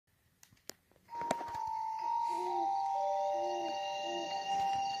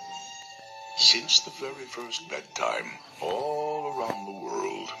Since the very first bedtime, all around the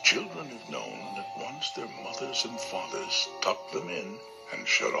world, children have known that once their mothers and fathers tucked them in and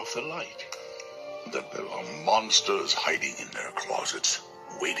shut off the light, that there are monsters hiding in their closets,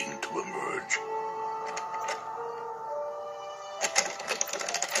 waiting to emerge.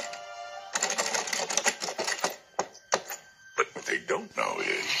 But what they don't know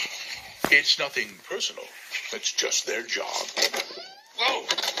is, it's nothing personal. It's just their job. Whoa!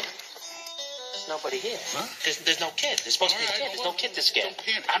 There's nobody here. Huh? There's no kid. There's supposed to be a kid. There's no kid to scare. Don't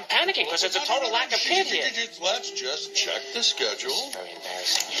panic. I'm panicking because there's a total lack of kid here. Let's just check the schedule. Very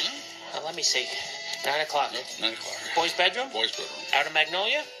embarrassing. Let me see. 9 o'clock. 9 o'clock. Boys' bedroom? Boys' bedroom. Out of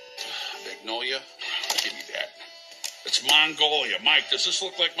Magnolia? Magnolia? Give me that. It's Mongolia. Mike, does this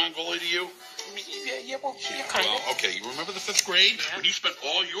look like Mongolia to you? Yeah, well, kind of. Well, okay, you remember the 5th grade? Yeah. When you spent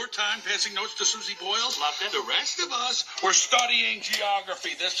all your time passing notes to Susie Boyles? Loved it. The rest of us were studying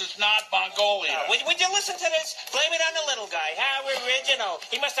geography. This is not Mongolia. Would you listen to this? Blame it on the little guy. How original.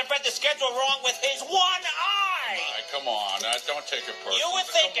 He must have read the schedule wrong with his one eye. Come on, don't take it personal. You were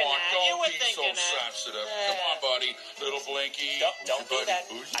thinking Come on, that. Don't You were be thinking so that. sensitive. Come on, buddy. Little Blinky. Don't do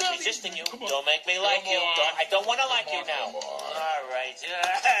that. I'm resisting you. Don't make me like you. I don't want to like you now. All right.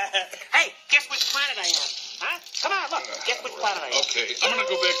 Hey, guess which planet I am? Huh? Come on, look. Guess which planet I am. Okay, I'm going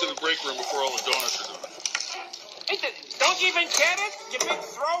to go back to the break room before all the donuts are done. Hey, don't you even get it? You big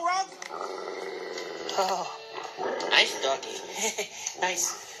throw rug? Oh, nice doggy.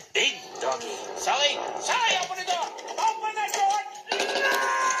 Nice big doggy. Sully, open the door. Open the door.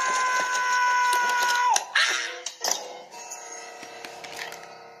 No!